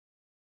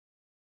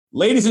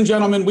Ladies and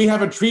gentlemen, we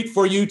have a treat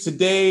for you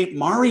today.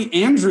 Mari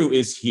Andrew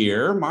is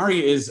here.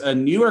 Mari is a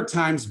New York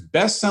Times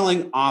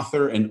bestselling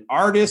author and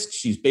artist.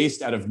 She's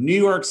based out of New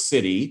York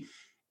City,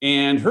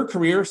 and her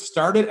career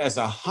started as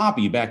a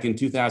hobby back in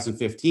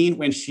 2015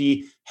 when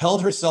she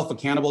held herself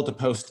accountable to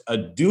post a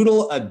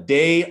doodle a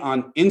day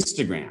on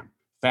Instagram.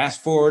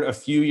 Fast forward a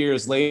few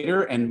years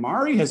later, and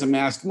Mari has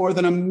amassed more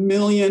than 1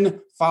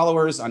 million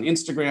followers on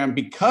Instagram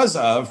because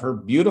of her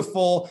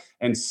beautiful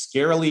and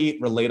scarily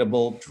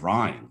relatable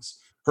drawings.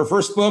 Her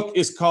first book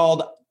is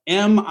called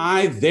Am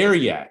I There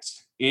Yet?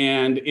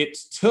 And it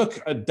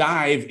took a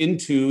dive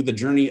into the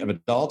journey of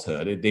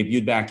adulthood. It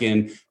debuted back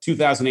in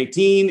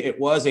 2018. It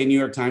was a New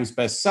York Times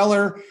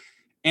bestseller.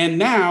 And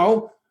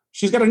now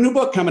she's got a new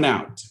book coming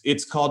out.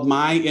 It's called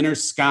My Inner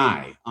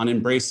Sky, on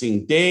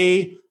embracing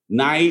day,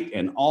 night,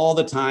 and all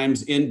the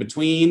times in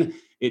between.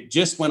 It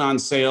just went on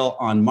sale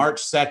on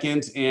March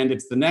 2nd, and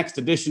it's the next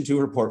addition to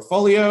her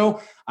portfolio.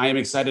 I am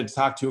excited to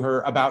talk to her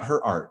about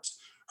her art,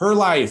 her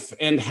life,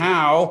 and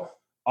how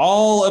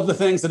all of the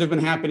things that have been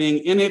happening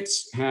in it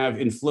have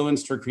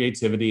influenced her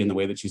creativity and the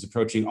way that she's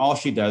approaching all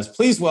she does.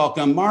 Please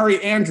welcome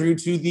Mari Andrew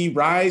to the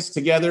Rise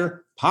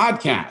Together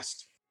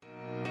podcast.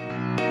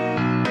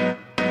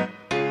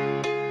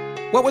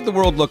 What would the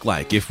world look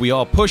like if we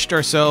all pushed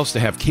ourselves to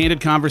have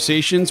candid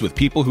conversations with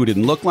people who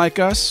didn't look like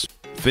us,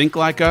 think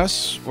like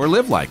us, or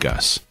live like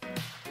us?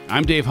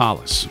 I'm Dave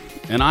Hollis,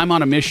 and I'm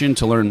on a mission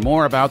to learn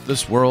more about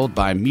this world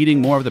by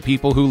meeting more of the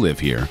people who live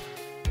here.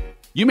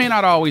 You may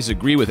not always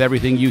agree with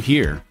everything you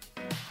hear,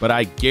 but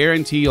I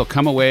guarantee you'll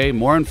come away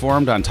more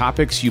informed on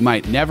topics you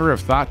might never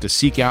have thought to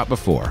seek out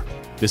before.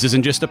 This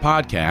isn't just a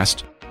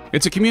podcast,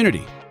 it's a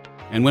community.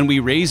 And when we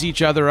raise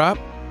each other up,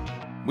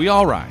 we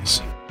all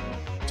rise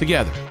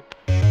together.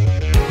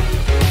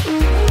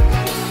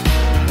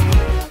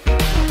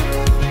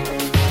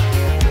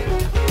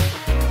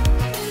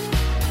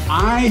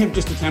 I have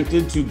just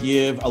attempted to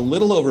give a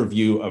little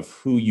overview of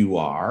who you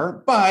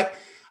are, but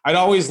I'd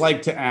always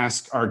like to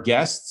ask our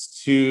guests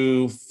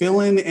to fill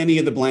in any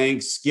of the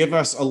blanks, give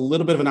us a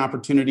little bit of an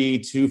opportunity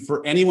to,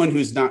 for anyone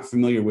who's not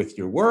familiar with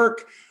your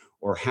work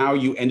or how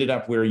you ended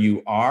up where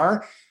you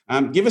are,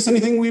 give us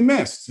anything we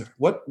missed.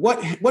 What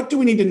do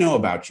we need to know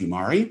about you,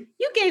 Mari?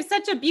 You gave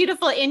such a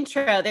beautiful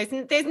intro.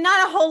 There's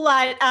not a whole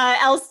lot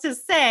else to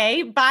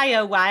say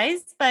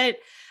bio-wise, but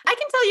I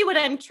can tell you what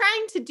I'm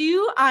trying to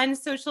do on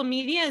social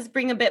media is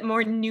bring a bit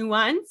more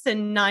nuance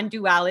and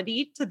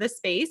non-duality to the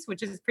space,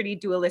 which is pretty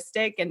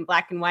dualistic and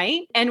black and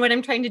white. And what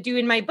I'm trying to do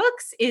in my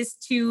books is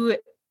to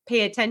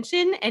pay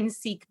attention and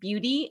seek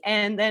beauty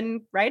and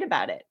then write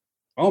about it.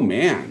 Oh,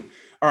 man.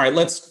 All right,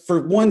 let's,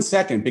 for 1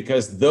 second,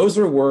 because those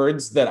are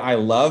words that I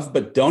love,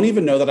 but don't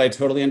even know that I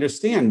totally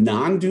understand.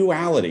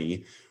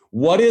 Non-duality.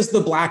 What is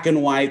the black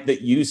and white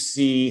that you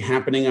see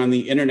happening on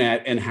the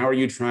internet, and how are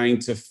you trying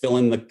to fill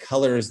in the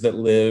colors that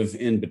live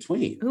in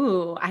between?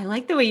 Ooh, I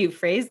like the way you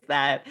phrased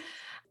that.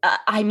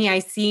 I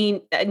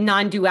see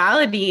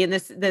non-duality and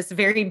this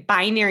very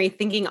binary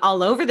thinking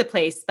all over the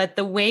place, but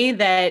the way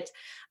that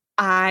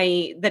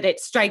it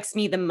strikes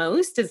me the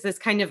most is this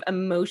kind of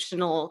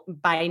emotional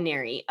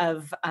binary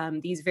of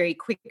these very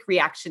quick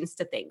reactions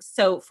to things.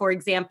 So, for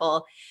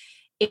example,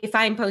 if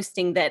I'm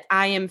posting that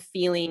I am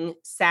feeling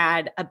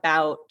sad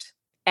about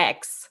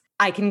X,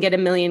 I can get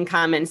 1 million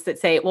comments that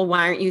say, well,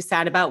 why aren't you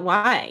sad about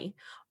Y?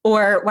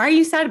 Or why are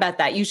you sad about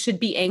that? You should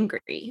be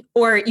angry,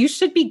 or you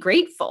should be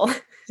grateful.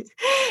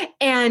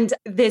 And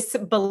this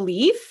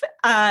belief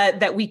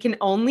that we can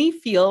only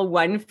feel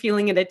one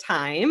feeling at a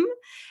time,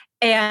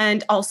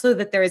 and also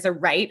that there is a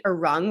right or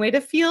wrong way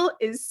to feel,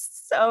 is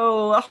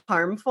so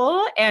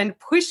harmful and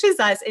pushes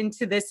us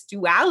into this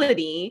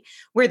duality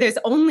where there's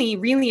only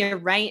really a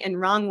right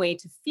and wrong way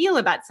to feel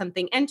about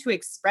something and to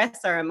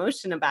express our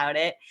emotion about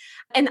it.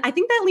 And I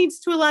think that leads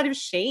to a lot of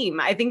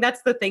shame. I think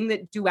that's the thing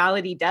that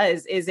duality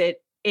does, is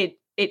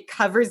it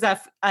covers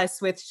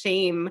us with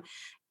shame.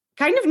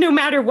 Kind of no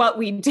matter what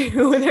we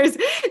do,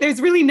 there's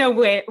really no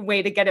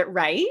way to get it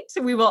right.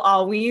 We will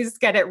always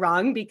get it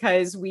wrong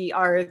because we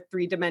are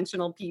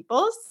three-dimensional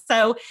people.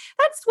 So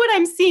that's what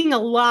I'm seeing a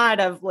lot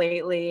of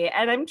lately.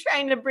 And I'm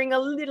trying to bring a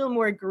little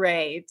more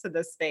gray to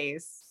the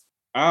space.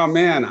 Oh,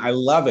 man, I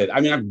love it. I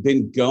mean, I've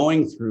been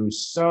going through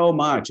so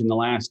much in the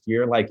last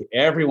year, like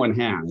everyone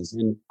has,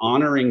 and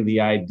honoring the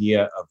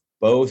idea of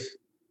both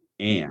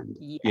and.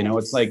 Yes.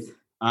 It's like,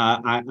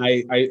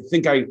 I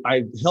think I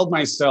held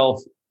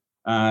myself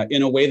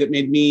in a way that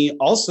made me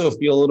also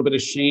feel a little bit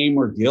of shame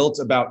or guilt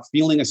about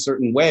feeling a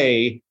certain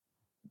way,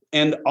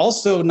 and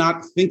also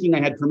not thinking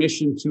I had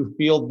permission to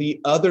feel the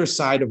other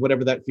side of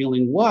whatever that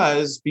feeling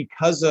was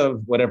because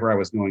of whatever I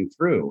was going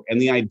through.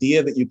 And the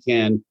idea that you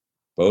can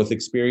both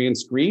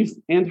experience grief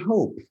and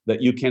hope,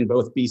 that you can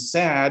both be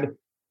sad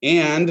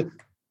and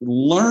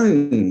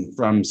learn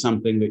from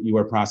something that you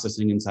are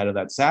processing inside of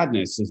that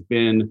sadness has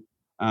been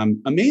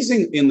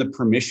amazing in the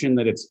permission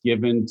that it's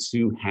given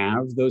to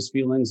have those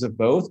feelings of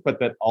both, but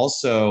that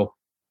also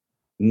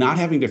not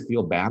having to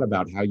feel bad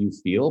about how you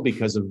feel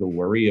because of the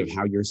worry of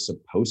how you're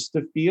supposed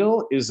to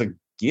feel is a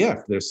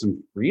gift. There's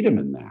some freedom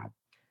in that.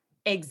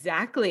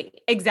 Exactly.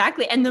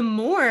 Exactly. And the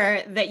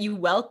more that you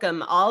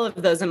welcome all of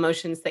those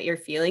emotions that you're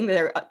feeling,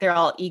 they're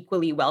all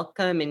equally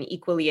welcome and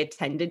equally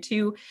attended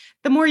to,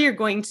 the more you're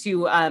going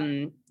to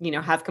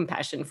have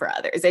compassion for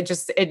others.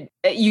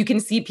 You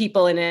can see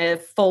people in a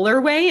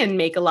fuller way and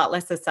make a lot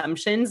less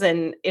assumptions.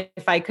 And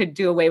if I could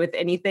do away with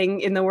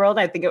anything in the world,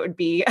 I think it would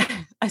be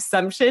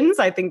assumptions.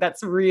 I think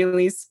that's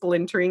really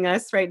splintering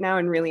us right now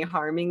and really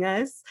harming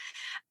us.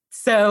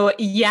 So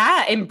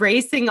yeah,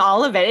 embracing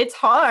all of it. It's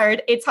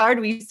hard. It's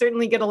hard. We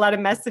certainly get a lot of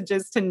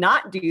messages to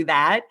not do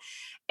that.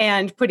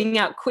 And putting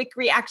out quick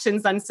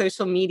reactions on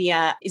social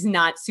media is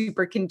not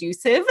super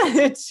conducive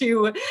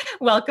to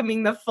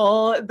welcoming the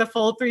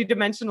full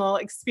three-dimensional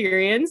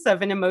experience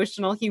of an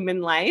emotional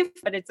human life.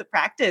 But it's a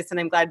practice, and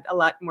I'm glad a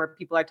lot more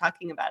people are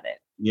talking about it.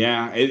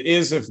 Yeah, it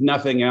is, if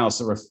nothing else,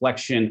 a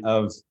reflection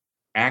of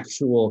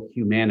actual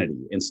humanity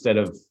instead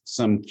of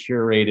some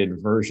curated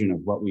version of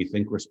what we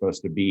think we're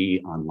supposed to be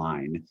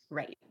online.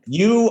 Right.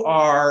 You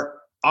are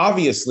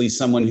obviously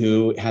someone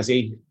who has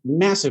a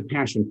massive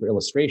passion for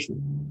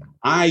illustration.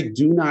 I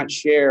do not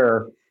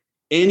share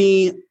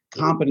any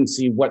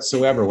competency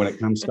whatsoever when it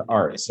comes to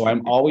art. So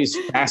I'm always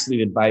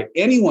fascinated by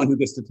anyone who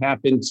gets to tap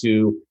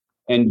into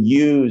and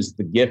use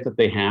the gift that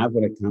they have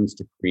when it comes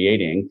to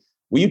creating.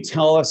 Will you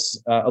tell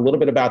us a little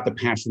bit about the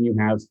passion you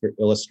have for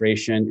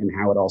illustration and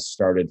how it all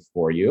started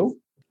for you?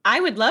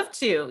 I would love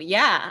to.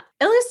 Yeah.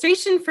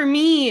 Illustration for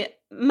me,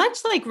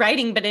 much like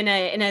writing, but in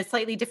a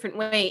slightly different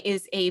way,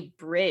 is a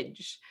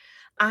bridge.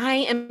 I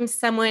am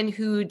someone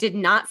who did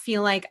not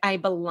feel like I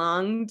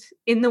belonged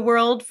in the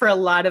world for a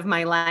lot of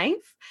my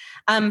life.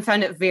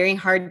 Found it very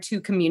hard to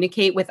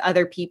communicate with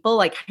other people.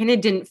 Like, kind of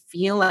didn't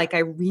feel like I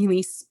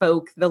really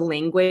spoke the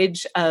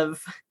language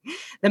of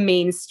the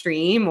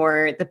mainstream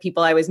or the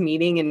people I was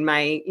meeting in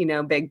my,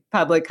 big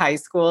public high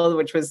school,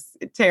 which was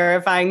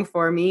terrifying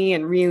for me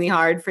and really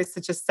hard for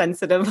such a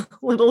sensitive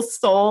little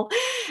soul.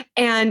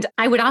 And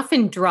I would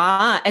often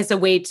draw as a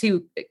way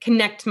to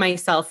connect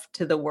myself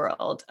to the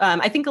world.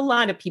 I think a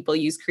lot of people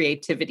use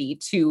creativity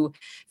to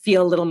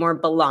feel a little more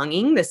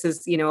belonging. This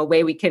is, a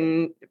way we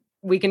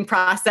can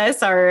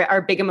process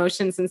our big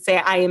emotions and say,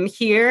 I am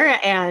here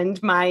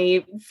and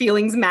my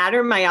feelings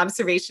matter, my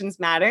observations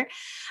matter.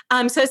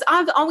 So it's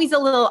always a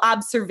little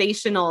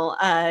observational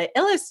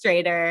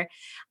illustrator.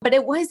 But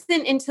it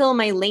wasn't until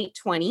my late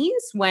 20s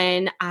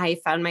when I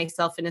found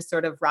myself in a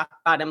sort of rock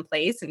bottom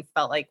place and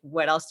felt like,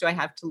 what else do I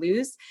have to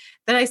lose?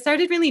 That I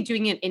started really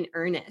doing it in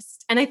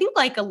earnest. And I think,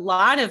 like a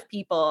lot of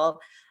people,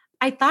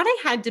 I thought I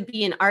had to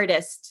be an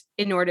artist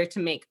in order to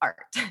make art.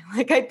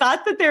 Like, I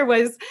thought that there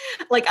was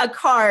like a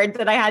card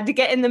that I had to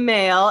get in the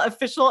mail,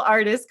 official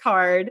artist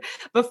card,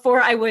 before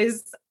I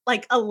was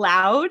like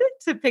allowed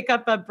to pick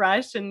up a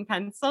brush and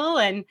pencil.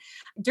 And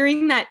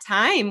during that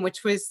time,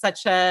 which was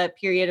such a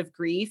period of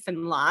grief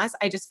and loss,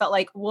 I just felt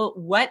like, well,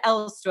 what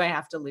else do I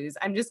have to lose?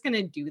 I'm just going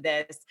to do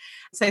this.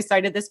 So I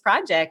started this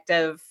project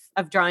of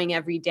drawing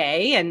every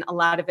day. And a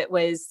lot of it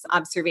was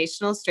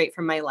observational, straight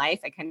from my life.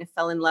 I kind of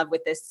fell in love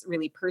with this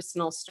really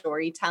personal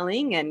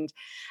storytelling. And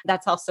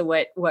that's also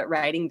what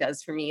writing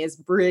does for me, is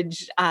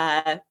bridge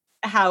how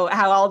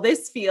all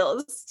this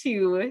feels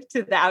to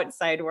the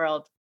outside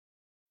world.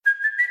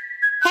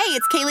 Hey,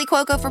 it's Kaylee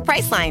Cuoco for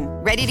Priceline.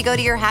 Ready to go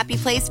to your happy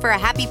place for a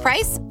happy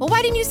price? Well,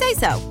 why didn't you say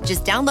so?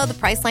 Just download the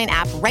Priceline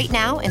app right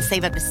now and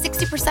save up to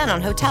 60%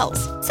 on hotels.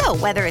 So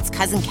whether it's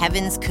Cousin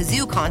Kevin's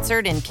Kazoo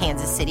Concert in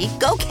Kansas City,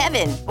 go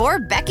Kevin, or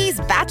Becky's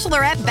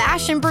Bachelorette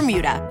Bash in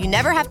Bermuda, you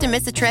never have to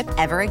miss a trip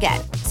ever again.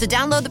 So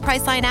download the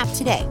Priceline app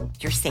today.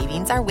 Your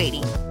savings are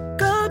waiting.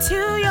 Go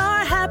to your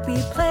happy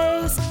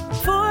place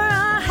for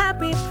a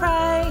happy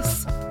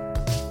price.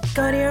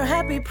 Go to your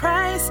happy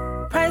price,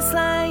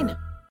 Priceline.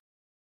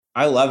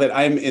 I love it.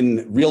 I'm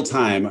in real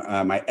time.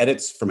 My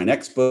edits for my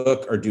next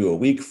book are due a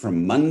week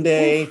from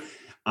Monday.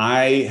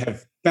 I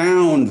have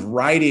found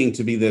writing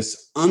to be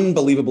this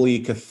unbelievably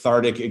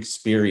cathartic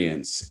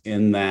experience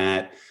in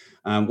that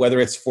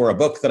whether it's for a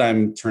book that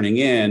I'm turning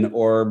in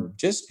or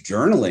just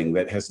journaling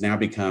that has now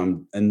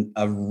become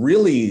a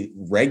really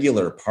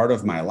regular part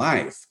of my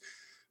life,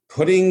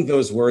 putting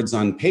those words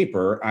on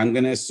paper, I'm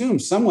going to assume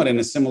somewhat in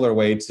a similar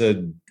way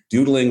to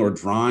doodling or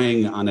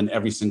drawing on an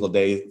every single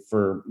day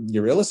for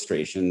your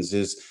illustrations,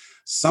 is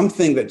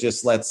something that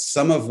just lets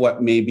some of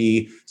what may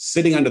be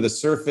sitting under the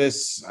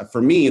surface.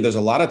 For me, there's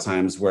a lot of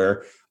times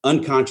where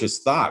unconscious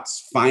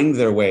thoughts find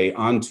their way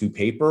onto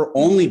paper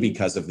only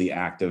because of the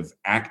act of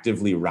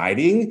actively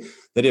writing,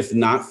 that if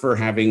not for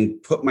having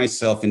put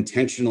myself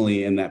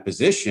intentionally in that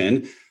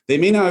position, they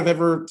may not have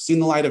ever seen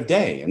the light of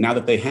day. And now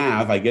that they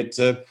have, I get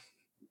to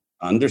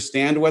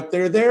understand what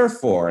they're there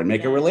for and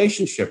make a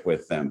relationship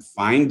with them,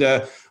 find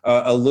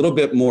a little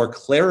bit more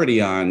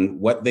clarity on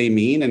what they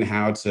mean and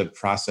how to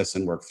process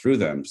and work through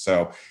them.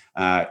 So,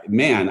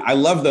 man, I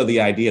love, though,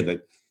 the idea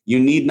that you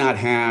need not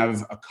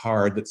have a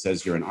card that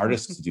says you're an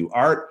artist to do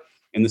art.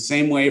 In the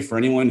same way, for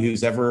anyone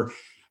who's ever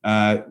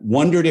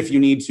wondered if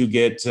you need to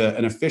get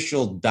an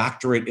official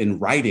doctorate in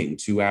writing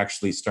to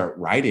actually start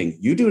writing,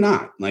 you do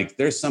not. Like,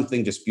 there's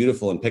something just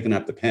beautiful in picking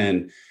up the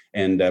pen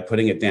and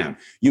putting it down.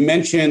 You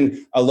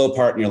mentioned a low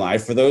part in your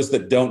life. For those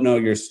that don't know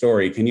your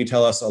story, can you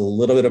tell us a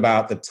little bit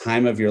about the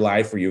time of your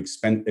life where you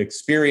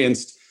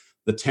experienced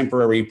the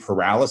temporary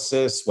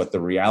paralysis, what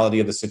the reality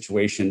of the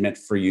situation meant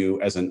for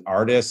you as an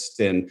artist,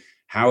 and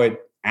how it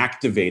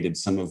activated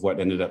some of what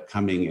ended up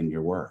coming in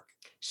your work?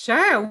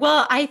 Sure.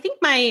 Well, I think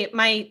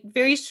my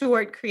very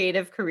short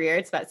creative career,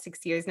 it's about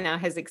 6 years now,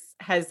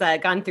 has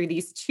gone through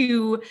these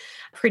two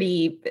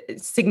pretty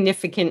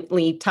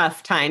significantly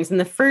tough times. And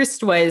the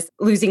first was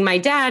losing my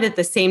dad at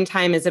the same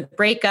time as a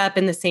breakup,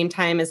 and the same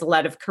time as a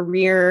lot of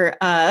career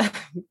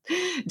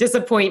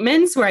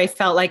disappointments, where I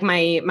felt like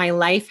my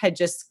life had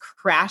just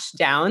crashed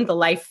down. The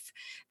life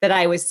that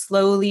I was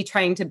slowly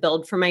trying to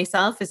build for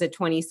myself as a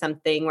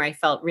 20-something, where I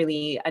felt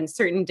really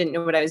uncertain, didn't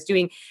know what I was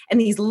doing. And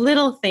these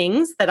little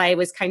things that I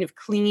was kind of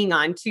clinging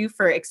on to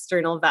for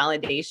external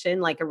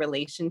validation, like a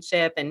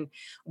relationship and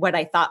what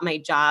I thought my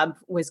job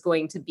was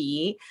going to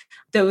be,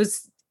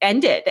 those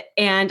ended.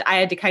 And I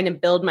had to kind of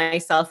build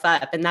myself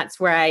up. And that's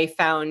where I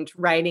found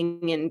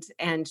writing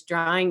and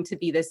drawing to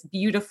be this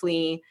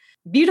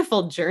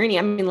beautiful journey.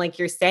 I mean, like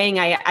you're saying,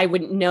 I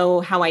wouldn't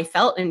know how I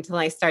felt until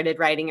I started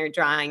writing or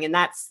drawing. And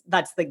that's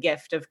the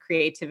gift of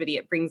creativity.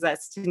 It brings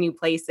us to new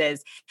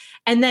places.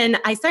 And then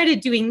I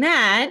started doing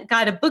that,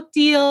 got a book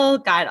deal,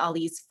 got all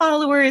these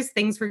followers,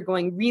 things were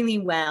going really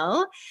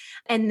well.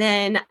 And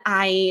then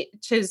I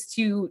chose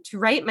to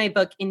write my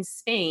book in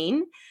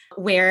Spain,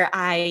 where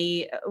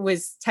I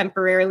was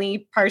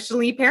temporarily,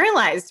 partially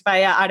paralyzed by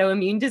an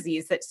autoimmune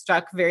disease that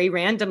struck very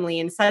randomly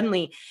and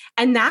suddenly.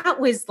 And that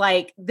was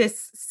like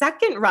this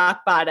second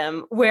rock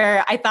bottom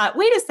where I thought,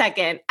 wait a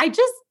second, I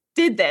just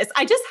did this.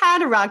 I just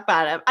had a rock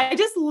bottom. I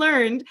just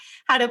learned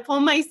how to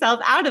pull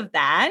myself out of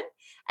that.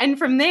 And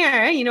from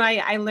there,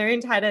 I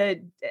learned how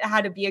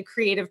to be a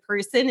creative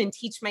person and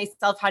teach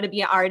myself how to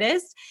be an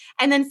artist.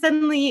 And then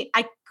suddenly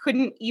I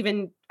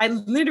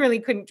literally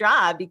couldn't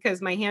draw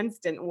because my hands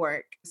didn't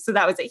work. So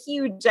that was a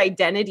huge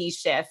identity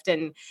shift.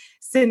 And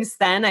since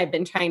then, I've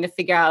been trying to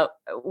figure out,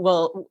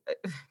 well,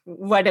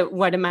 what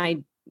am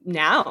I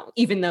now?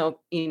 Even though,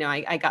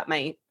 I got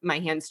my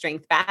hand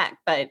strength back,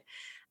 but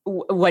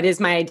what is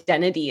my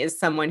identity as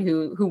someone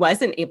who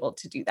wasn't able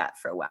to do that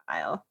for a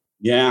while?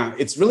 Yeah,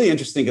 it's really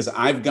interesting because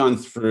I've gone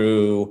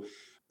through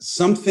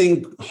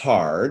something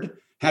hard,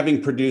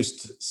 having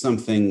produced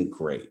something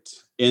great.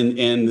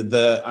 And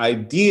the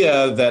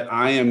idea that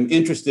I am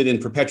interested in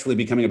perpetually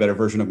becoming a better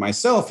version of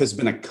myself has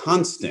been a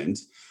constant.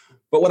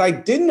 But what I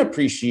didn't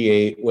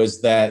appreciate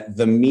was that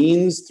the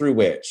means through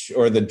which,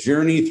 or the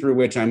journey through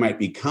which I might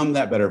become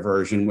that better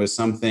version, was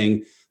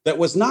something that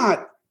was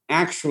not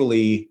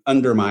actually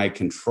under my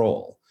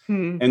control.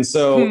 And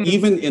so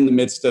even in the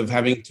midst of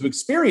having to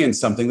experience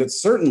something that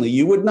certainly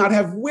you would not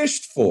have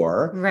wished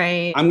for,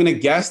 right, I'm going to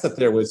guess that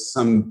there was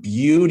some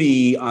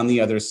beauty on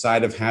the other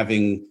side of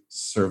having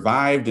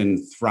survived and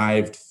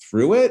thrived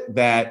through it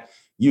that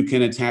you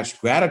can attach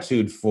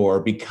gratitude for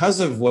because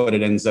of what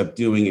it ends up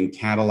doing in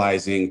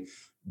catalyzing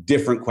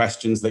different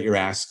questions that you're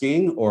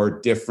asking or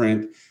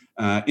different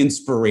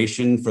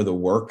inspiration for the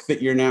work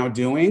that you're now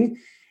doing.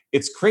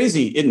 It's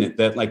crazy, isn't it,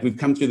 that like we've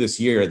come through this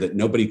year that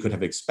nobody could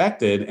have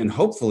expected. And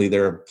hopefully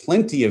there are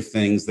plenty of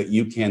things that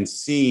you can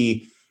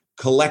see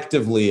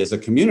collectively as a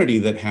community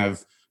that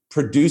have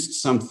produced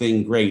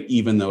something great,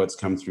 even though it's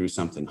come through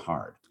something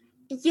hard.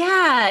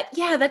 Yeah,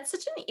 that's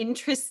such an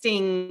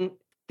interesting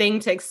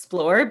thing to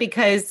explore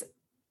because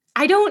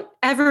I don't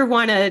ever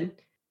want to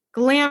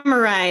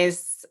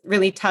glamorize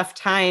really tough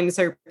times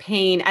or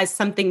pain as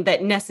something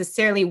that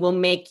necessarily will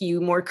make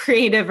you more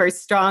creative or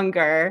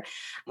stronger.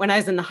 When I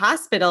was in the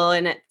hospital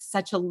and at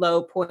such a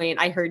low point,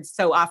 I heard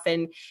so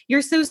often,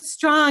 you're so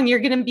strong, you're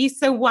going to be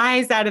so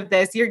wise out of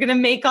this, you're going to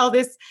make all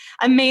this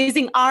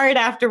amazing art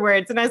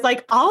afterwards. And I was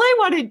like, all I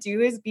want to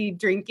do is be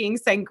drinking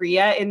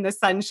sangria in the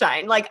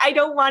sunshine. Like, I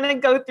don't want to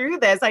go through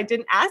this. I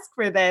didn't ask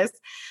for this.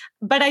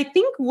 But I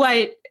think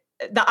what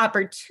the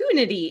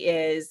opportunity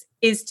is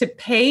to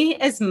pay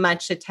as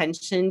much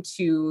attention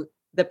to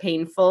the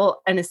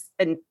painful and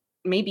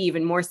maybe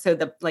even more so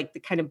the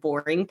kind of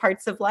boring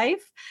parts of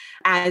life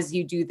as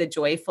you do the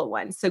joyful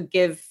ones. So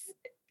give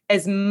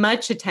as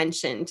much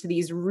attention to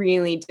these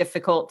really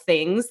difficult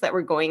things that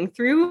we're going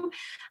through,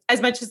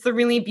 as much as the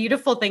really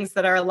beautiful things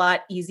that are a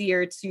lot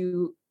easier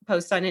to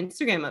post on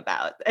Instagram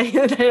about,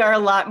 that are a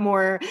lot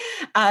more,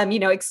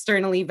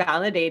 externally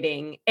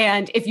validating.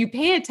 And if you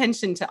pay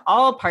attention to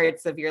all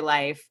parts of your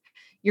life,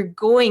 you're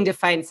going to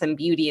find some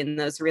beauty in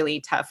those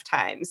really tough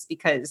times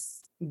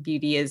because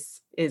beauty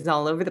is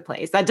all over the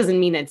place. That doesn't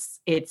mean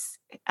it's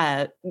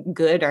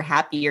good or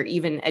happy or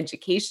even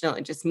educational.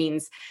 It just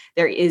means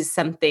there is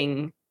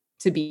something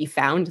to be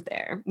found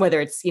there,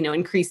 whether it's,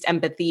 increased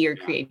empathy or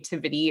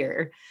creativity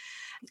or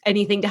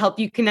anything to help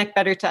you connect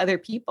better to other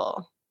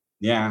people.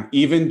 Yeah,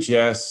 even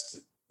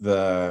just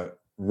the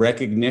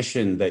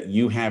recognition that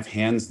you have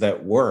hands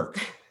that work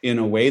in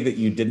a way that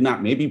you did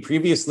not maybe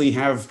previously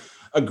have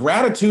a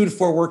gratitude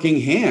for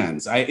working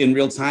hands. In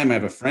real time, I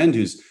have a friend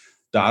whose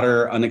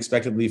daughter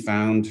unexpectedly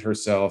found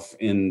herself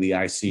in the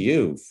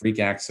ICU, freak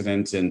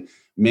accident, and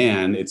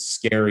man, it's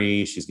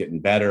scary. She's getting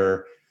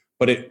better.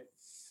 But it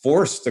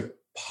forced a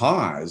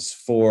pause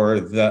for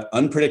the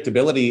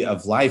unpredictability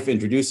of life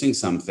introducing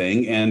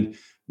something. And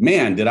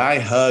man, did I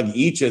hug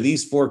each of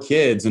these 4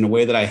 kids in a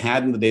way that I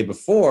hadn't the day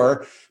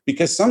before,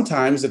 because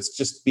sometimes it's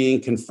just being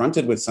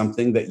confronted with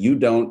something that you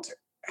don't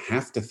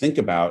have to think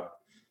about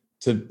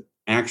to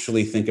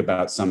actually think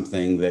about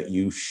something that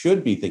you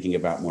should be thinking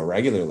about more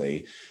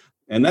regularly.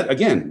 And that,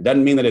 again,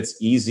 doesn't mean that it's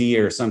easy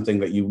or something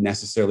that you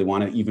necessarily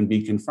want to even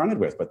be confronted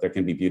with, but there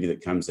can be beauty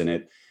that comes in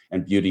it,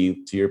 and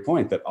beauty, to your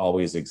point, that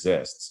always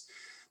exists.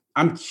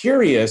 I'm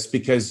curious,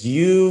 because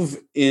you've,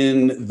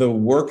 in the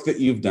work that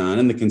you've done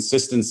and the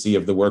consistency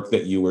of the work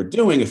that you were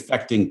doing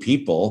affecting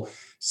people,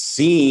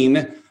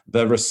 seen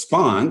the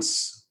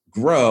response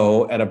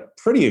grow at a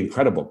pretty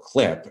incredible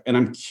clip. And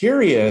I'm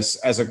curious,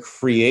 as a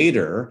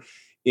creator,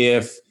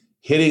 if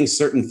hitting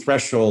certain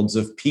thresholds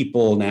of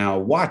people now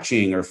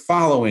watching or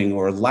following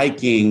or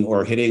liking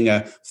or hitting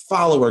a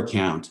follower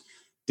count,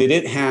 did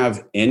it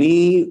have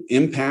any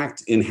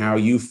impact in how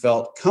you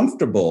felt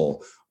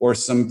comfortable, or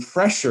some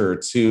pressure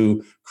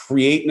to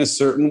create in a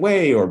certain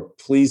way or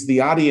please the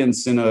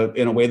audience in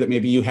a way that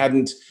maybe you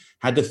hadn't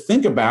had to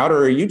think about?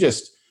 Or are you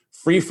just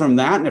free from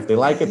that? And if they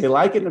like it, they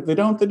like it. And if they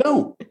don't, they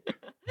don't.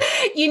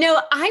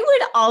 I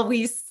would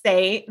always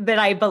say that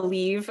I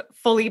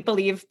fully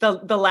believe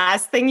the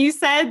last thing you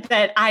said,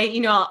 that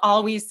I'll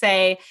always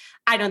say,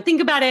 I don't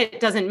think about it. It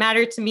doesn't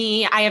matter to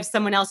me. I have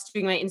someone else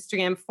doing my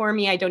Instagram for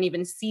me. I don't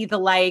even see the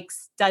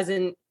likes.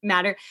 Doesn't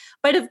matter.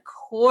 But of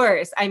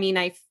course,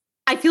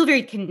 I feel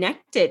very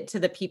connected to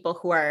the people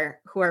who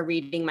are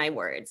reading my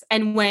words.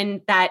 And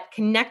when that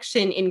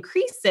connection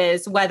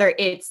increases, whether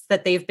it's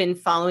that they've been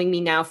following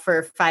me now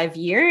for 5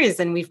 years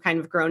and we've kind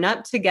of grown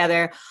up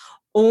together,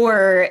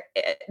 or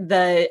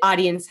the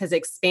audience has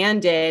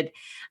expanded,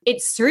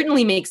 it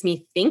certainly makes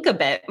me think a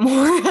bit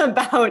more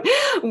about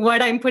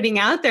what I'm putting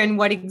out there and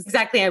what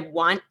exactly I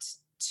want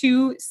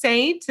to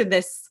say to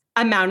this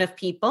amount of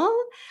people.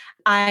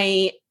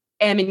 I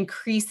am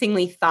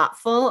increasingly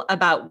thoughtful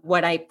about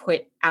what I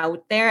put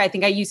out there. I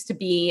think I used to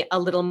be a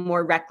little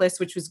more reckless,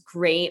 which was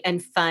great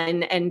and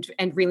fun and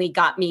really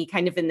got me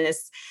kind of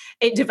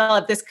it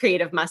developed this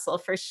creative muscle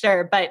for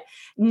sure. But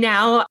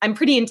now I'm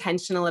pretty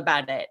intentional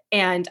about it.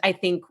 And I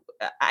think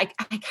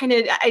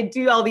I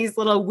do all these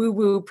little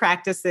woo-woo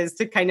practices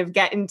to kind of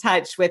get in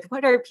touch with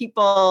what are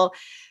people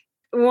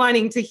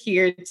wanting to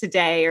hear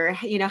today, or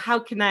how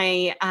can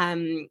I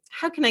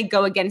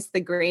go against the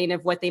grain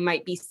of what they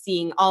might be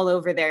seeing all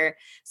over their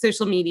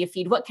social media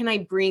feed? What can I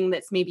bring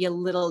that's maybe a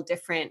little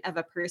different of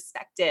a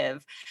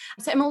perspective?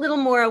 So I'm a little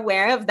more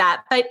aware of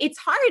that, but it's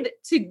hard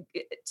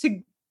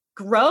to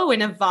grow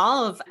and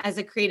evolve as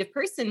a creative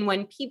person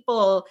when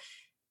people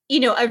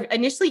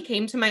initially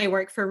came to my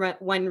work for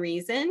one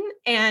reason,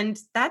 and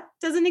that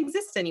doesn't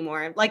exist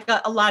anymore. Like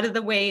a lot of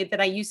the way that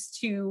I used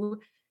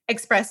to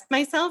express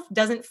myself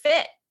doesn't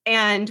fit.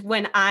 And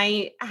when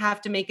I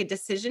have to make a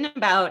decision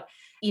about,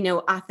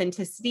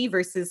 authenticity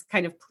versus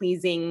kind of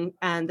pleasing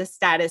the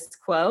status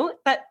quo,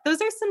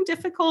 those are some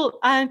difficult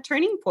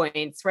turning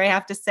points where I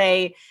have to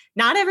say,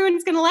 not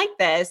everyone's going to like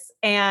this.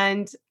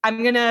 And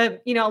I'm going to,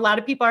 a lot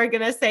of people are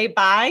going to say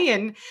bye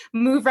and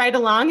move right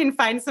along and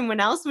find someone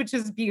else, which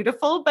is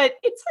beautiful. But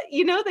it's,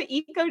 the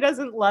ego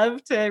doesn't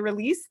love to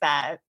release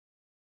that.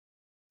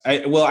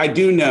 I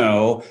do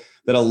know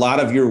that a lot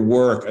of your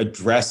work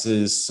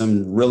addresses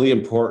some really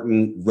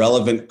important,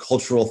 relevant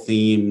cultural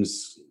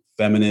themes,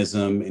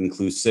 feminism,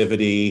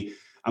 inclusivity.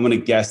 I'm going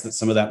to guess that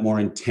some of that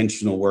more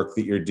intentional work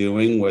that you're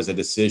doing was a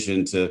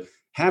decision to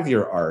have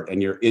your art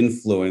and your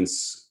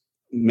influence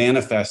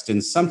manifest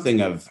in something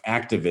of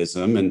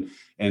activism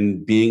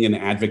and being an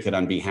advocate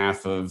on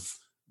behalf of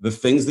the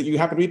things that you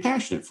happen to be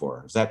passionate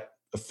for. Is that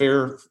a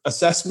fair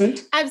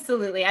assessment?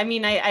 Absolutely.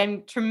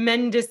 I'm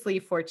tremendously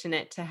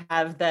fortunate to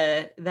have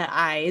the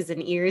eyes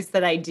and ears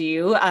that I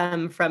do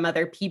from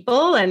other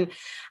people. And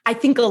I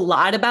think a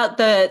lot about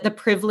the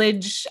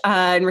privilege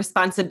and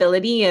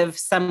responsibility of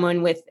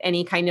someone with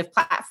any kind of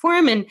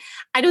platform. And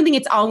I don't think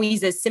it's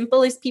always as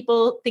simple as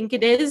people think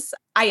it is.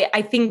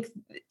 I think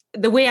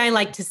the way I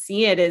like to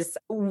see it is,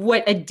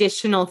 what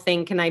additional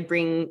thing can I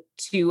bring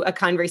to a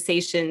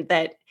conversation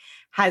that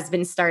has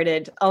been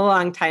started a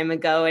long time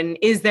ago? And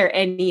is there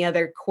any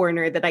other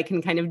corner that I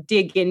can kind of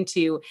dig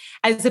into,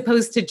 as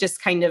opposed to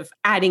just kind of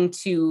adding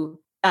to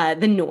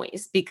the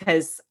noise?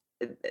 Because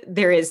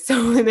there's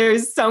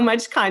so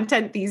much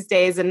content these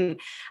days,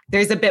 and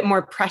there's a bit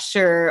more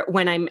pressure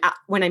when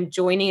I'm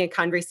joining a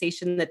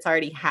conversation that's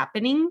already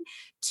happening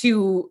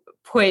to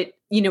put,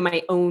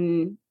 my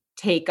own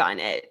take on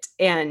it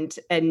and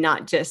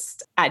not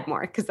just add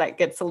more, because that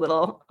gets a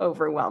little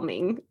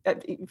overwhelming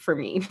for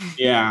me.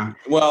 Yeah.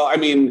 Well,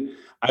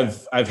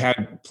 I've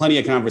had plenty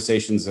of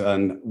conversations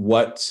on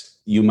what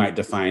you might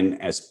define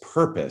as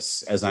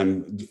purpose as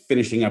I'm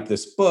finishing up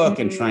this book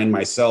and trying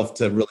myself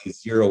to really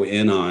zero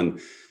in on,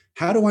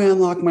 how do I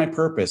unlock my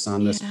purpose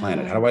on this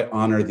planet? How do I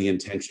honor the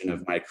intention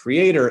of my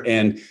creator?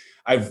 And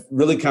I've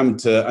really come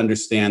to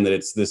understand that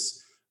it's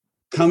this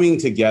coming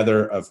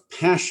together of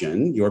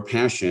passion, your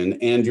passion,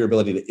 and your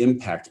ability to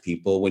impact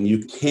people. When you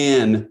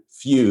can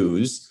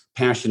fuse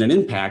passion and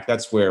impact,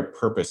 that's where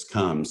purpose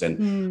comes.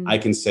 And I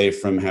can say,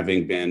 from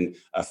having been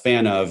a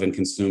fan of and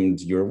consumed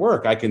your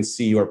work, I can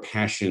see your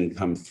passion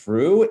come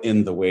through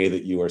in the way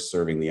that you are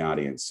serving the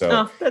audience.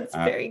 So that's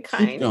very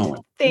kind. Keep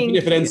going. Thank Even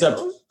if it ends up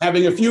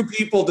having a few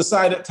people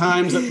decide at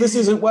times that this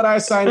isn't what I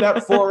signed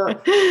up for,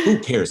 who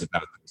cares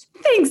about this?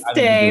 Thanks,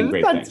 Dave.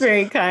 That's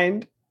very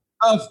kind.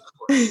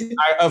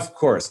 Of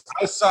course.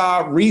 I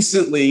saw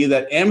recently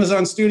that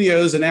Amazon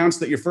Studios announced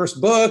that your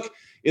first book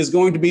is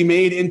going to be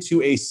made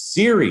into a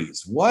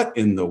series. What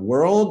in the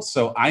world?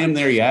 So I Am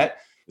There Yet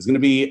is going to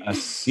be a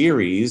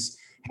series.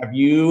 Have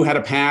you had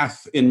a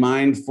path in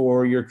mind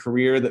for your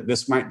career that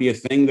this might be a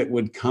thing that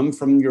would come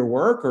from your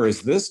work? Or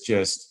is this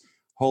just,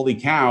 holy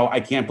cow, I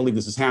can't believe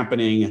this is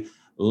happening.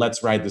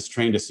 Let's ride this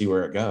train to see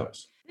where it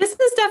goes? This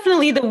is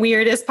definitely the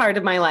weirdest part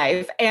of my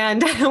life.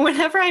 And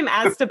whenever I'm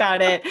asked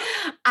about it,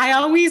 I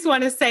always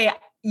want to say,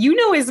 you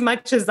know as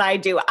much as I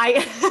do.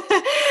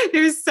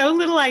 There's so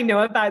little I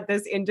know about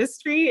this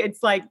industry.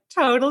 It's like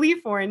totally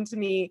foreign to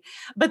me.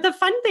 But the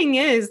fun thing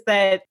is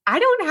that I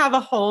don't have a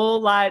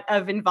whole lot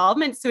of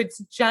involvement. So it's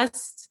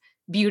just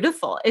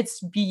beautiful. It's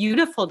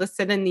beautiful to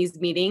sit in these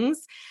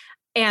meetings.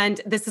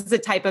 And this is a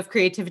type of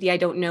creativity I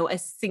don't know a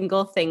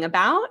single thing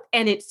about.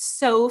 And it's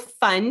so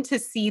fun to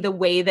see the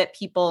way that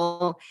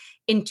people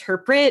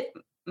interpret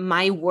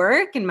my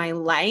work and my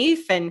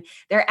life, and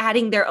they're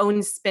adding their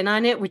own spin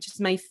on it, which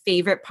is my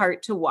favorite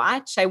part to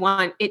watch. I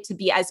want it to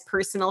be as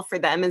personal for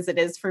them as it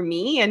is for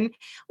me, and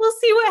we'll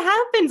see what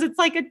happens. It's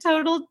like a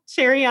total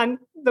cherry on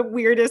the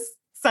weirdest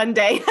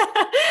Sunday,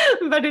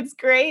 but it's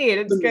great.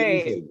 It's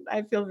great.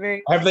 I feel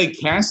very. Have they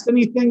cast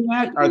anything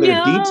yet? Are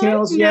there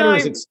details yet? No, or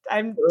is it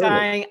I'm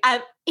dying.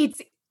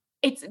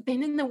 It's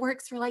been in the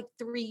works for like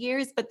 3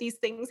 years, but these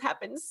things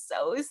happen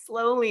so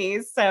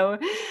slowly. So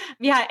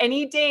yeah,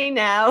 any day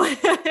now,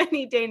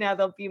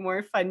 there'll be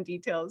more fun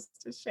details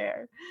to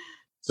share.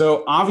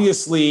 So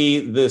obviously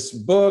this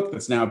book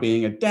that's now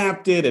being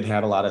adapted, it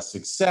had a lot of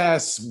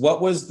success.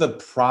 What was the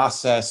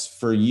process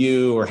for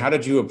you, or how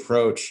did you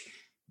approach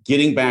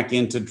getting back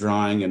into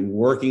drawing and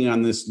working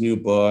on this new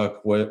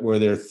book? Were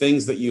there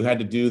things that you had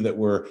to do that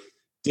were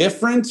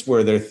different?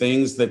 Were there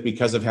things that,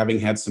 because of having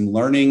had some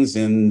learnings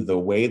in the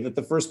way that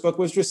the first book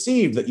was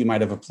received, that you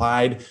might have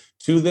applied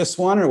to this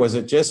one? Or was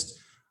it just,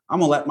 I'm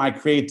going to let my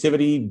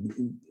creativity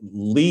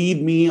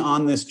lead me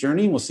on this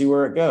journey? We'll see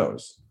where it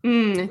goes.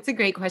 It's a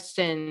great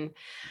question.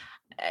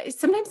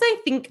 Sometimes I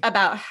think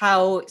about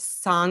how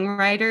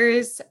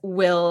songwriters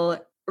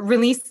will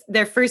release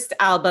their first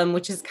album,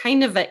 which is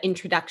kind of an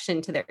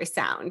introduction to their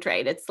sound,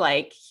 right? It's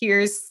like,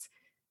 here's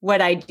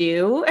what I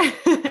do.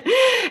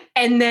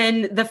 And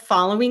then the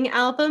following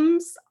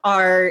albums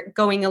are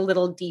going a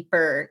little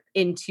deeper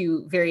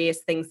into various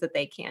things that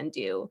they can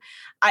do.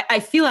 I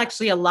feel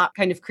actually a lot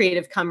kind of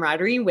creative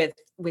camaraderie with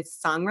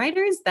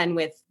songwriters than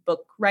with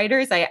book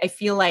writers. I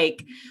feel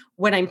like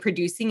what I'm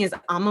producing is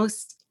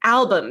almost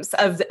albums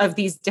of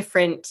these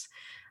different,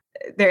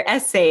 they're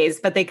essays,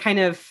 but they kind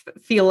of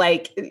feel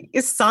like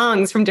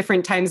songs from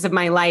different times of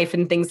my life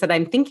and things that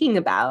I'm thinking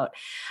about.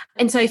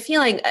 And so I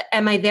feel like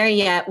Am I There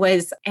Yet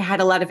it had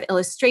a lot of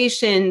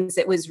illustrations.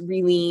 It was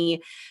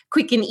really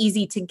quick and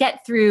easy to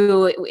get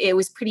through. It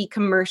was pretty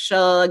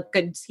commercial, a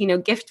good,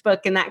 gift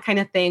book and that kind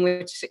of thing,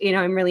 which,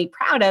 I'm really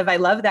proud of. I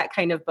love that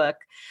kind of book.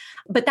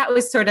 But that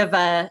was sort of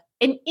an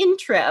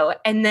intro.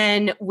 And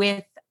then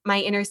with My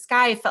Inner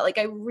Sky, I felt like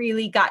I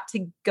really got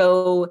to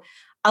go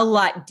a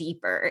lot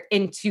deeper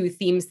into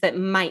themes that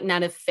might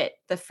not have fit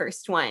the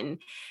first one.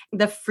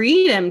 The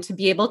freedom to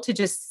be able to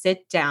just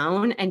sit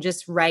down and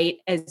just write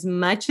as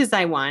much as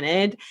I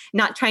wanted,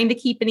 not trying to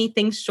keep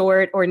anything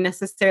short or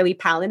necessarily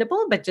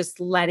palatable, but just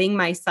letting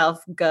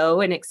myself go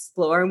and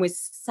explore was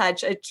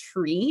such a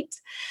treat.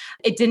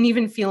 It didn't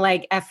even feel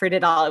like effort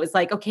at all. It was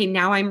like, okay,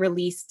 now I'm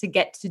released to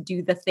get to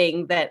do the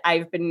thing that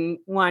I've been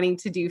wanting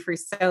to do for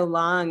so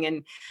long.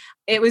 And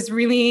it was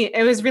really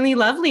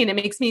lovely. And it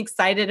makes me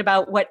excited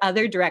about what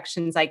other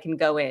directions I can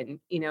go in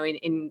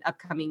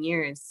upcoming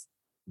years.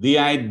 The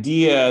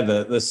idea,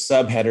 the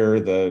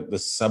subheader, the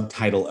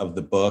subtitle of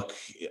the book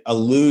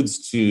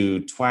alludes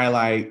to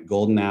twilight,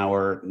 golden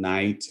hour,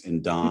 night,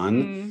 and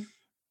dawn. Mm-hmm.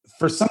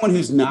 For someone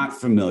who's not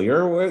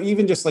familiar, or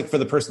even just like for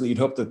the person that you'd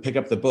hope to pick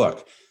up the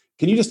book,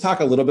 can you just talk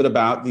a little bit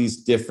about these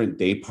different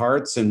day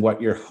parts and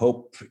what your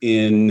hope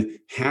in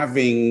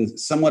having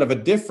somewhat of a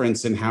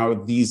difference in how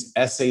these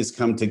essays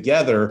come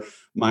together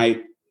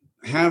might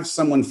have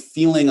someone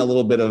feeling a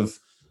little bit of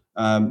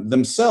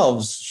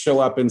themselves show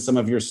up in some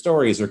of your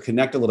stories, or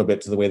connect a little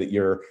bit to the way that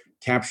you're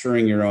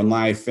capturing your own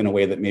life in a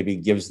way that maybe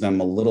gives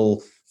them a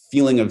little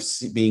feeling of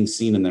being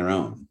seen in their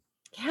own?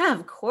 Yeah,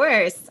 of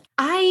course.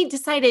 I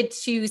decided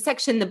to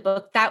section the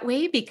book that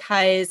way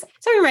because I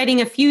started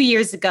writing a few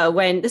years ago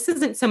when this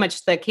isn't so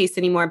much the case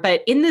anymore,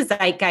 but in the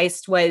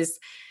zeitgeist was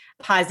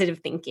positive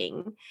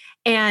thinking.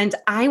 And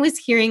I was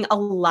hearing a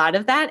lot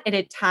of that at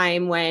a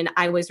time when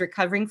I was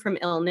recovering from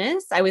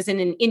illness. I was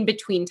in an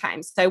in-between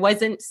time. So I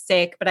wasn't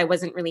sick, but I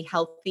wasn't really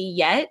healthy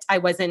yet. I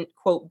wasn't,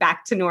 quote,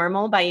 back to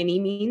normal by any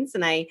means.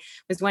 And I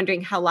was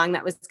wondering how long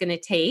that was going to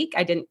take.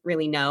 I didn't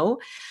really know.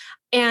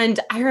 And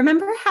I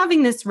remember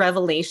having this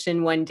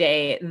revelation one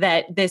day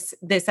that this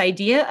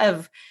idea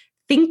of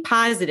think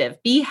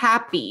positive, be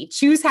happy,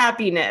 choose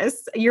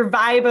happiness, your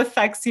vibe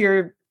affects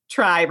your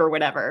tribe or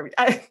whatever.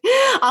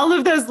 All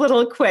of those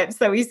little quips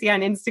that we see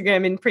on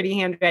Instagram in pretty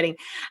handwriting.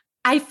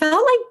 I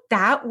felt like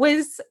that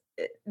was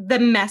the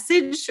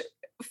message.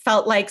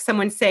 Felt like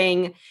someone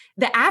saying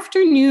the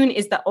afternoon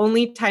is the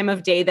only time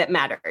of day that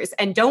matters.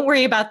 And don't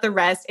worry about the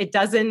rest.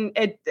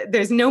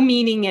 There's no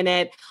meaning in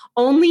it.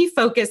 Only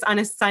focus on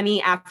a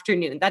sunny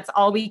afternoon. That's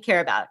all we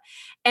care about.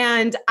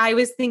 And I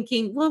was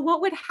thinking, well,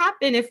 what would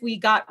happen if we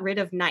got rid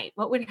of night?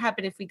 What would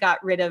happen if we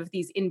got rid of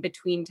these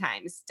in-between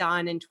times,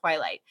 dawn and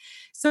twilight?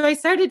 So I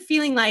started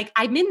feeling like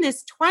I'm in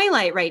this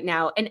twilight right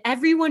now, and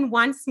everyone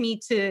wants me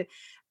to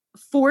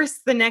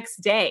force the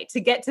next day to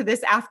get to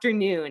this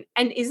afternoon.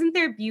 And isn't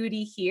there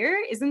beauty here?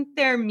 Isn't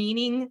there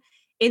meaning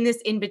in this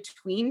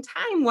in-between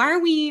time? Why are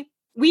we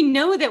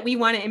know that we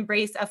want to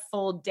embrace a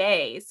full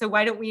day. So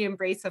why don't we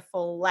embrace a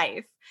full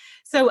life?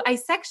 So I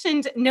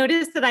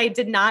notice that I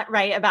did not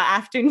write about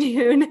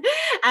afternoon,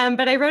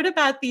 but I wrote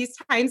about these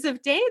times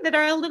of day that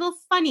are a little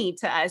funny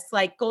to us.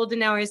 Like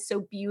golden hour is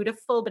so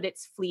beautiful, but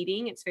it's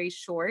fleeting. It's very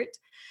short.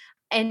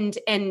 And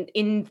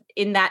in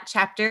that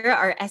chapter,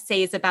 our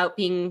essay is about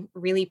being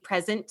really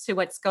present to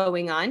what's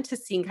going on, to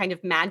seeing kind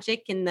of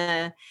magic in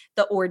the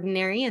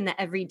ordinary and the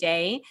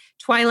everyday.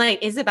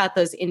 Twilight is about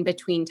those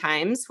in-between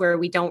times where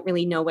we don't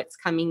really know what's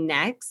coming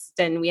next,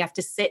 and we have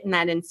to sit in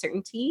that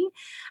uncertainty.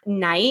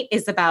 Night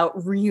is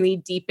about really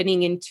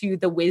deepening into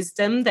the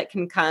wisdom that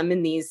can come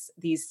in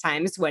these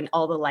times when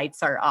all the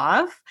lights are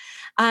off.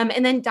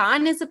 And then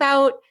dawn is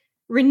about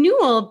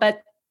renewal,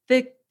 but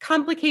the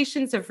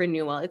complications of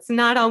renewal. It's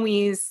not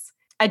always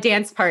a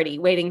dance party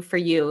waiting for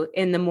you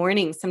in the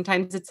morning.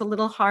 Sometimes it's a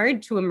little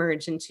hard to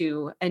emerge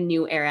into a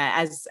new era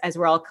as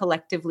we're all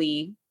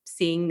collectively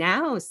seeing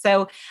now.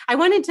 So I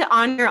wanted to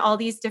honor all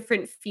these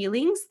different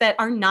feelings that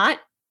are not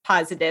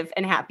positive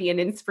and happy and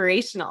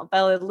inspirational,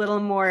 but a little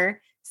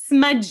more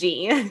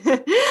smudgy, a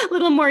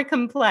little more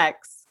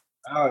complex.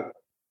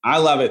 I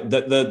love it.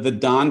 The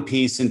dawn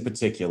piece in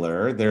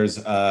particular, there's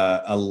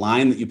a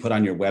line that you put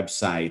on your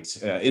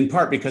website, in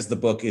part because the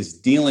book is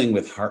dealing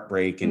with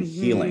heartbreak and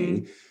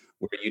healing,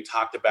 where you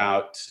talked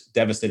about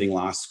devastating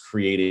loss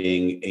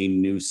creating a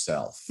new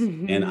self.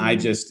 And I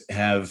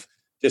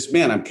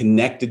I'm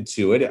connected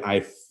to it. I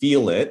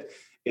feel it.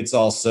 It's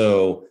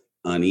also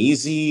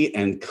uneasy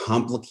and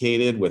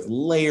complicated with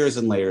layers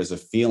and layers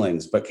of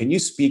feelings. But can you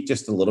speak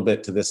just a little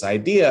bit to this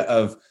idea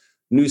of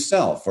new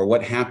self, or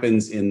what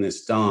happens in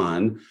this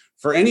dawn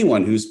for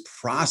anyone who's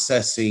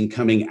processing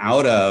coming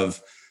out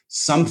of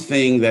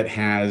something that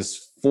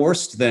has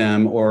forced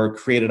them or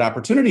created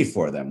opportunity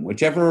for them,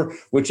 whichever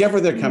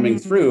they're coming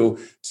through,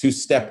 to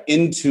step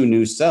into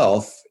new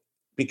self,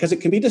 because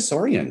it can be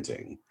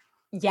disorienting.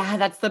 Yeah,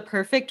 that's the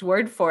perfect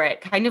word for it.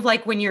 Kind of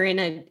like when you're in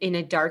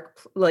a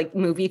dark like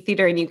movie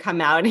theater and you come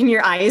out and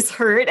your eyes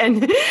hurt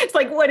and it's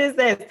like, what is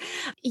this?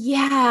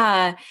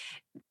 Yeah,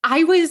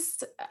 I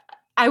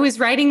was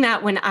writing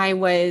that when I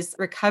was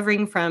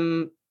recovering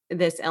from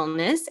this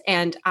illness,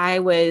 and I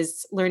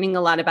was learning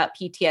a lot about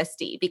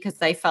PTSD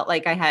because I felt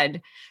like I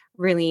had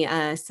really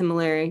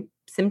similar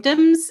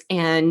symptoms.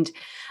 And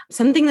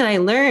something that I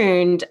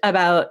learned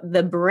about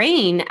the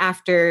brain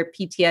after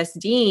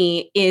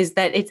PTSD is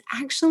that it's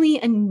actually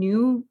a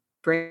new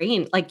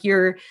brain. Like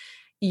your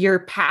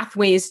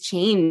pathways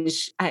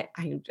change. I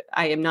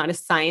am not a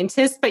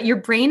scientist, but your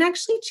brain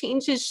actually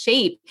changes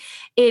shape.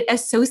 It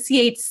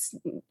associates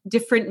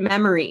different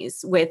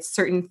memories with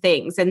certain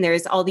things. And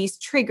there's all these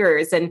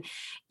triggers, and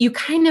you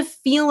kind of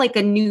feel like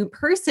a new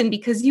person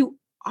because you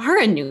are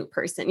a new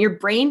person. Your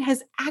brain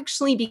has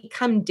actually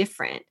become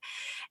different.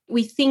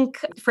 We think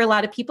for a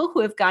lot of people who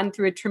have gone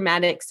through a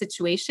traumatic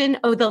situation,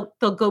 they'll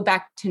go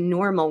back to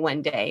normal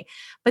one day,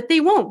 but they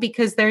won't,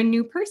 because they're a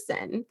new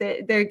person.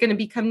 They're going to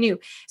become new.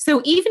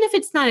 So even if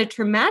it's not a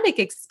traumatic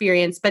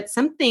experience, but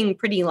something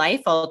pretty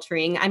life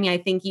altering, I mean, I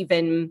think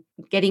even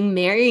getting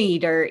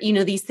married or,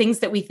 these things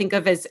that we think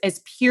of as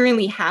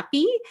purely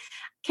happy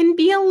can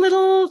be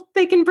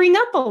they can bring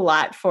up a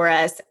lot for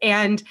us.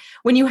 And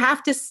when you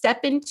have to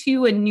step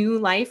into a new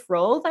life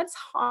role, that's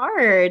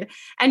hard.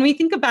 And we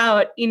think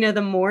about,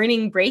 the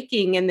morning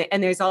breaking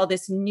and there's all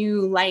this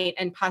new light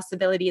and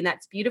possibility, and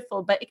that's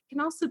beautiful, but it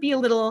can also be a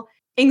little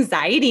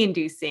anxiety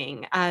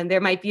inducing. There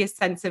might be a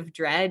sense of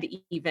dread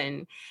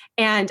even.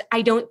 And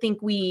I don't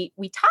think we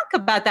talk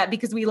about that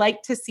because we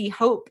like to see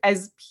hope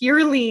as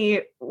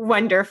purely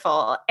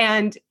wonderful.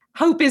 And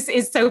hope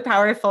is so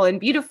powerful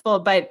and beautiful,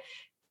 but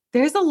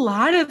there's a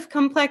lot of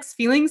complex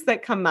feelings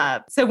that come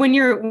up. So when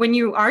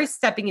you are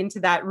stepping into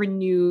that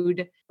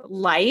renewed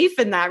life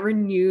and that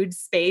renewed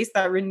space,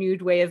 that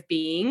renewed way of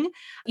being,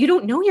 you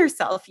don't know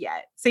yourself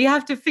yet. So you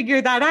have to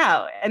figure that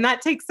out. And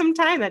that takes some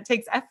time. That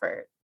takes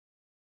effort.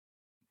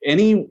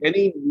 any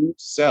new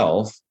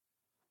self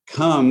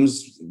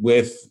comes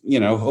with,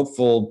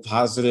 hopeful,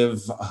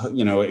 positive,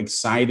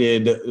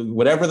 excited,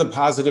 whatever the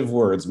positive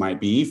words might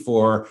be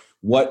for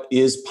what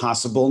is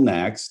possible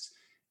next,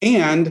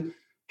 and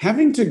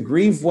having to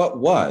grieve what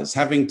was,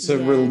 having to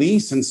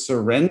release and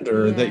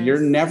surrender that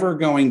you're never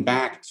going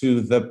back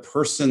to the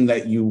person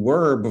that you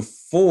were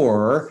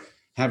before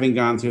having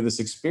gone through this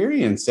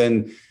experience.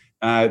 And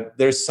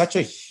there's such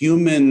a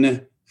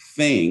human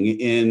thing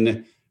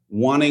in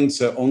wanting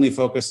to only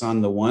focus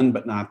on the one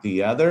but not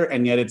the other,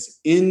 and yet it's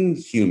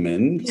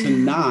inhuman to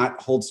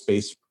not hold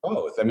space for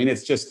both. I mean,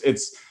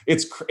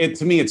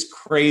 to me it's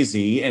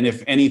crazy. And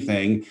if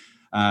anything,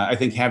 I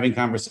think having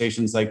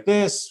conversations like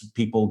this,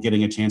 people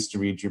getting a chance to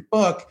read your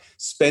book,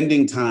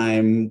 spending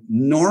time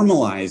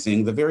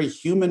normalizing the very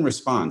human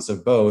response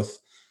of both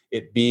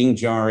it being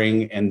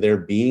jarring and there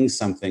being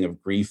something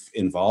of grief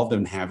involved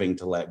in having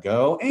to let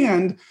go,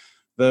 and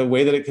the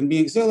way that it can be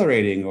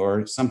exhilarating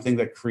or something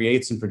that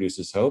creates and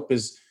produces hope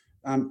is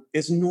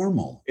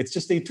normal. It's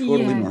just a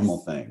totally normal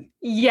thing.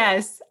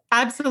 Yes,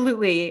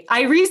 absolutely.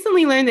 I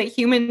recently learned that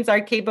humans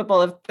are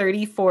capable of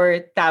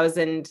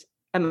 34,000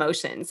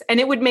 emotions, and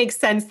it would make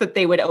sense that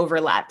they would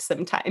overlap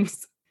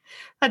sometimes.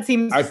 That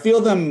seems... I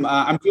feel them.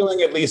 I'm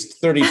feeling at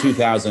least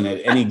 32,000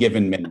 at any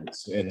given minute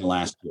in the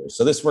last year.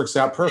 So this works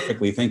out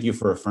perfectly. Thank you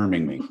for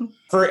affirming me.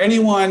 For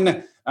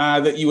anyone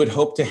that you would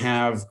hope to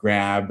have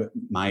grab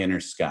My Inner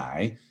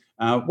Sky,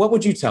 what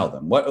would you tell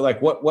them? What's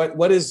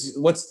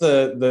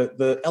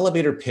the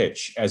elevator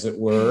pitch, as it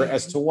were,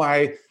 as to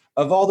why,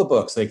 of all the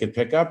books they could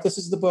pick up, this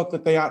is the book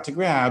that they ought to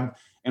grab,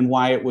 and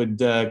why it would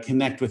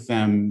connect with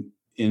them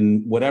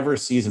in whatever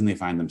season they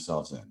find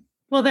themselves in?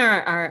 Well,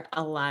 there are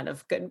a lot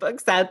of good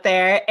books out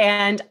there,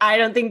 and I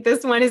don't think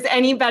this one is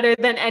any better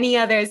than any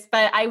others,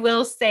 but I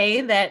will say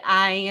that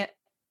I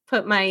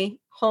put my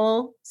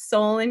whole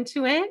soul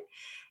into it.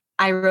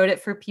 I wrote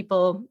it for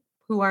people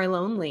who are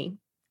lonely,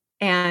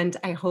 and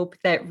I hope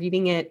that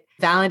reading it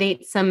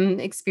validates some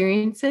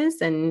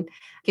experiences and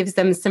gives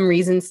them some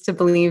reasons to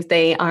believe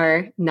they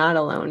are not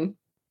alone.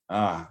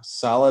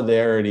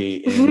 Solidarity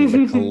in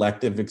the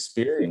collective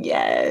experience.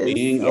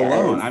 Being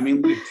alone. I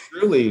mean, like,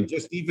 truly,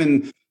 just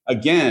even,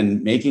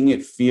 again, making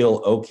it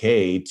feel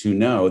okay to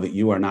know that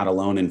you are not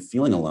alone, and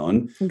feeling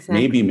alone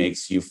maybe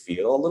makes you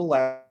feel a little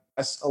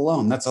less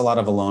alone. That's a lot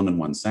of alone in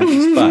one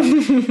sentence.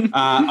 But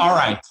all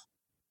right.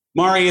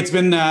 Mari, it's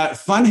been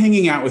fun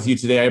hanging out with you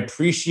today. I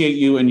appreciate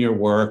you and your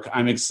work.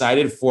 I'm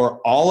excited for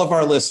all of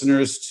our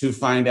listeners to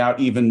find out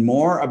even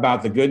more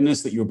about the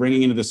goodness that you're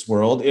bringing into this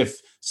world. If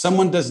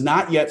someone does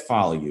not yet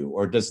follow you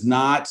or does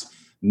not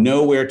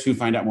know where to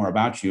find out more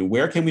about you,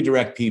 where can we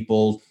direct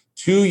people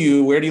to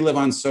you? Where do you live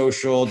on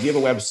social? Do you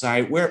have a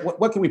website?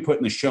 What can we put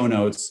in the show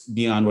notes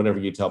beyond whatever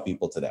you tell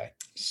people today?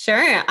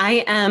 Sure.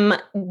 I am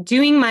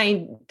doing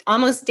my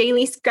almost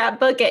daily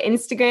scrapbook at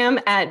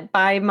Instagram at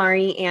by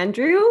Mari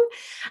Andrew.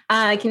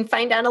 I can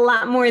find out a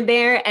lot more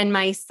there. And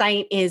my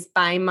site is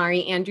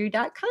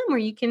bymariandrew.com, where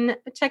you can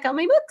check out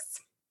my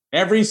books.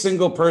 Every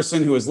single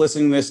person who is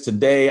listening to this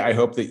today, I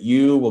hope that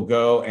you will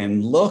go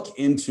and look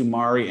into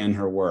Mari and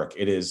her work.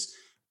 It is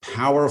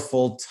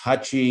powerful,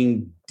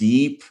 touching,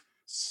 deep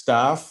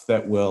stuff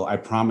that will, I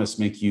promise,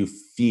 make you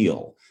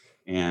feel.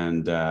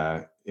 And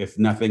if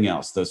nothing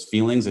else, those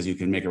feelings, as you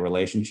can make a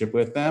relationship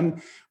with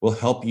them, will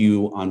help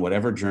you on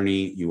whatever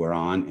journey you are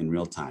on in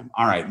real time.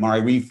 All right,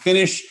 Mari, we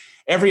finish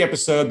every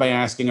episode by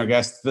asking our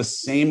guests the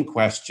same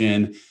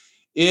question.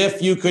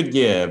 If you could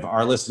give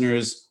our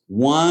listeners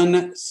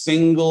one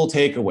single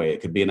takeaway,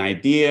 it could be an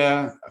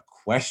idea, a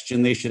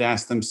question they should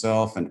ask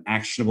themselves, an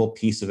actionable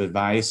piece of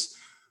advice.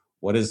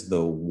 What is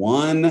the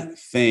one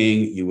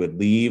thing you would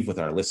leave with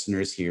our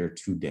listeners here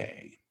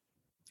today?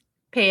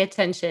 Pay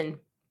attention.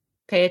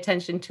 Pay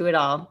attention to it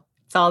all.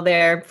 It's all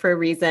there for a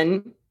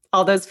reason.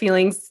 All those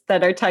feelings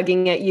that are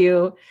tugging at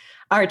you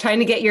are trying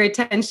to get your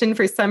attention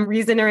for some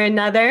reason or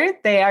another.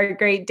 They are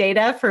great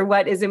data for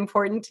what is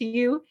important to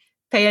you.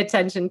 Pay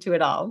attention to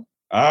it all.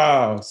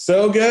 Oh,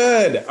 so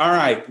good. All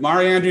right.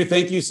 Mari Andrew,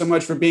 thank you so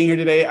much for being here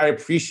today. I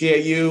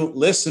appreciate you.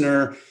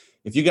 Listener,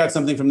 if you got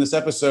something from this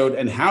episode,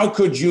 and how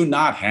could you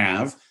not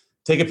have,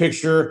 take a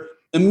picture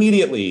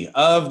immediately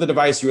of the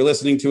device you were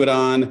listening to it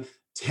on.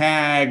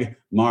 Tag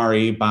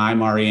Mari by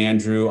Mari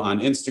Andrew on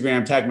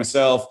Instagram, tag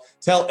myself,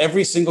 tell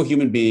every single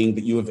human being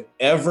that you have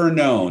ever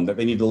known that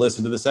they need to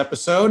listen to this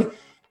episode.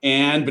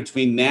 And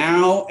between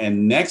now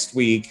and next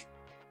week,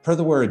 per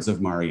the words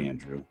of Mari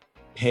Andrew,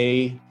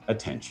 pay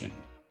attention.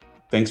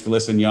 Thanks for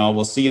listening, y'all.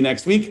 We'll see you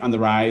next week on the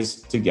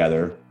Rise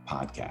Together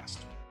podcast.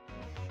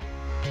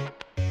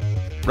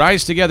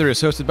 Rise Together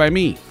is hosted by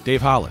me,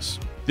 Dave Hollis.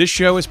 This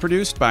show is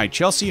produced by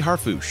Chelsea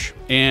Harfouche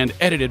and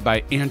edited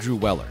by Andrew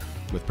Weller,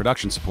 with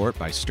production support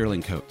by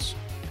Sterling Coates.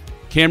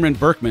 Cameron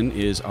Berkman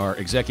is our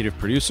executive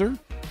producer.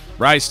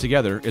 Rise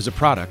Together is a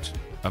product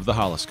of the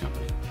Hollis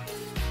Company.